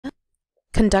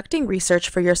Conducting research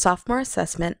for your sophomore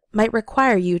assessment might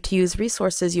require you to use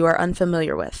resources you are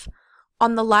unfamiliar with.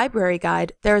 On the library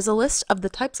guide, there is a list of the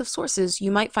types of sources you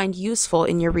might find useful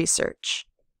in your research.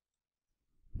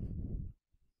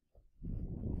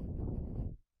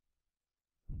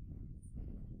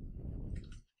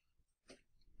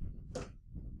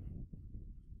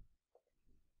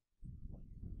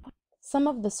 Some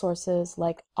of the sources,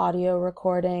 like audio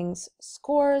recordings,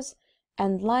 scores,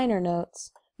 and liner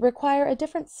notes, require a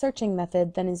different searching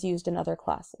method than is used in other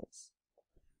classes.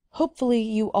 Hopefully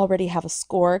you already have a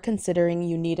score, considering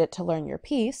you need it to learn your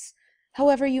piece.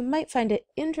 However, you might find it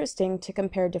interesting to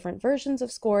compare different versions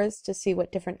of scores to see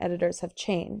what different editors have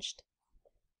changed.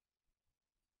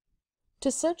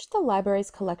 To search the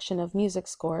library's collection of music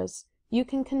scores, you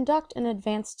can conduct an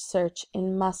advanced search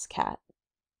in MUSCAT.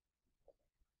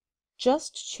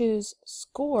 Just choose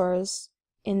Scores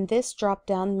in this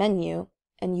drop-down menu,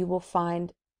 and you will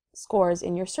find scores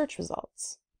in your search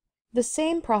results. The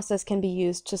same process can be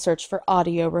used to search for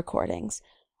audio recordings.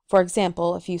 For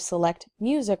example, if you select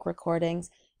Music Recordings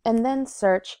and then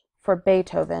search for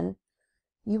Beethoven,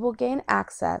 you will gain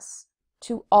access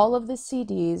to all of the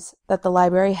CDs that the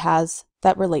library has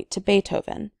that relate to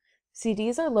Beethoven.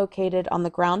 CDs are located on the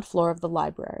ground floor of the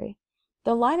library.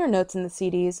 The liner notes in the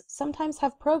CDs sometimes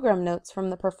have program notes from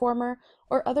the performer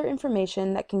or other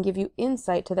information that can give you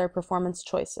insight to their performance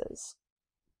choices.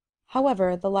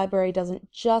 However, the library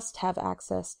doesn't just have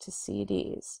access to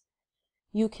CDs.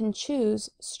 You can choose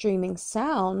Streaming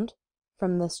Sound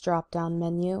from this drop-down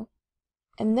menu,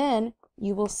 and then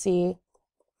you will see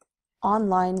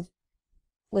online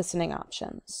listening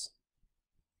options.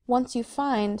 Once you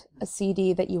find a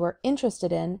CD that you are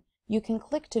interested in, you can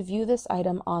click to view this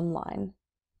item online.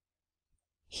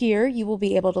 Here you will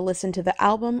be able to listen to the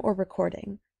album or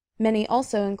recording. Many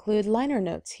also include liner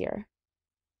notes here.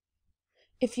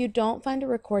 If you don't find a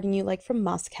recording you like from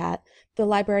MUSCAT, the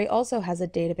library also has a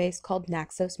database called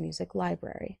Naxos Music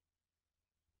Library.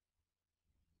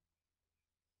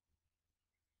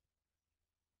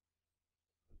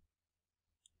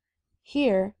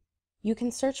 Here, you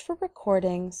can search for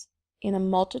recordings in a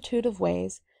multitude of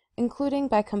ways, including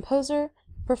by composer,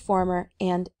 performer,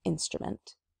 and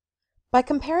instrument. By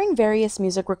comparing various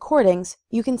music recordings,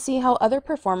 you can see how other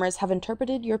performers have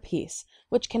interpreted your piece,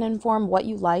 which can inform what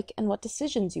you like and what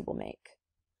decisions you will make.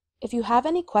 If you have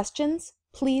any questions,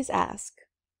 please ask.